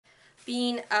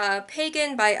Being a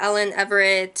Pagan by Ellen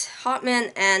Everett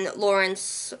Hotman and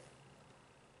Lawrence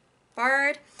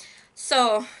Bard.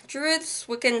 So, Druids,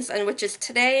 Wiccans, and Witches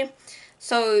today.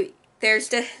 So,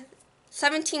 there's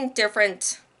 17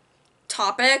 different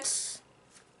topics.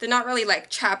 They're not really like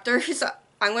chapters,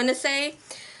 I'm going to say.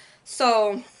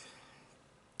 So,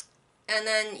 and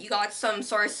then you got some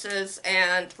sources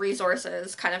and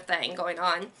resources kind of thing going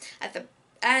on at the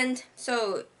end.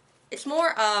 So, it's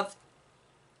more of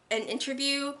an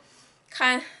interview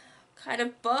kind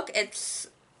of book. It's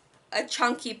a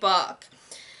chunky book,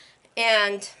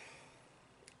 and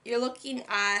you're looking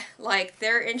at, like,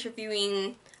 they're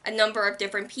interviewing a number of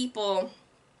different people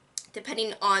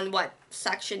depending on what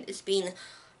section is being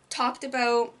talked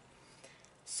about.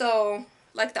 So,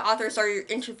 like, the authors are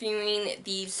interviewing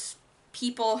these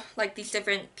people, like these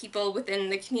different people within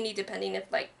the community, depending if,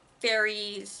 like,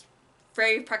 fairies,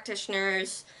 fairy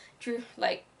practitioners,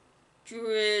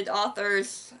 druid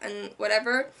authors, and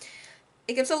whatever.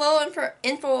 It gives a little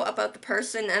info about the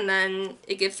person, and then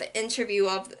it gives an interview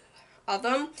of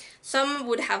them.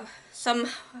 Some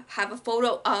have a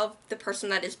photo of the person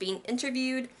that is being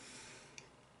interviewed.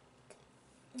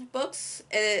 Books,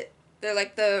 they're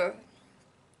like the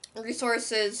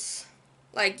resources.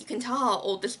 Like, you can tell how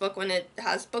old this book when it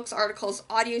has books, articles,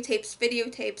 audio tapes,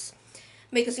 videotapes,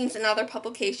 magazines, and other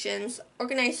publications,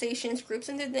 organizations, groups,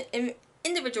 and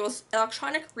individuals,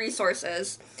 electronic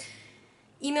resources,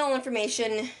 email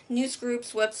information, news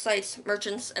groups, websites,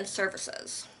 merchants, and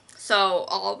services. So,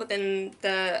 all within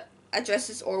the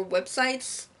addresses or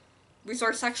websites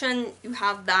resource section, you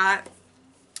have that.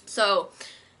 So,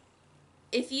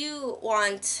 if you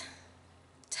want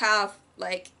to have,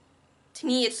 like, to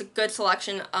me, it's a good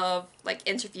selection of, like,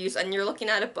 interviews, and you're looking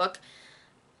at a book,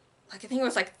 like, I think it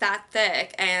was, like, that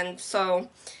thick, and so,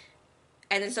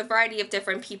 and it's a variety of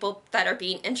different people that are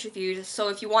being interviewed. So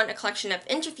if you want a collection of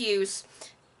interviews,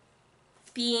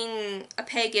 Being a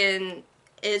Pagan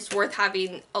is worth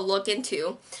having a look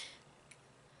into.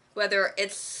 Whether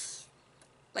it's,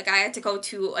 like, I had to go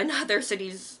to another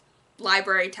city's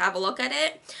library to have a look at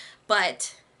it,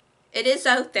 but it is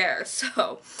out there,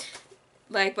 so,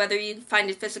 like, whether you find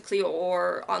it physically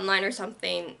or online or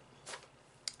something,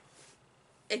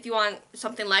 if you want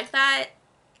something like that,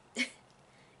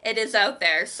 it is out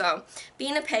there. So,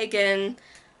 Being a Pagan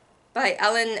by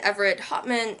Ellen Everett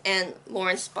Hotman and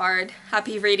Lawrence Bard.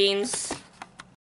 Happy readings.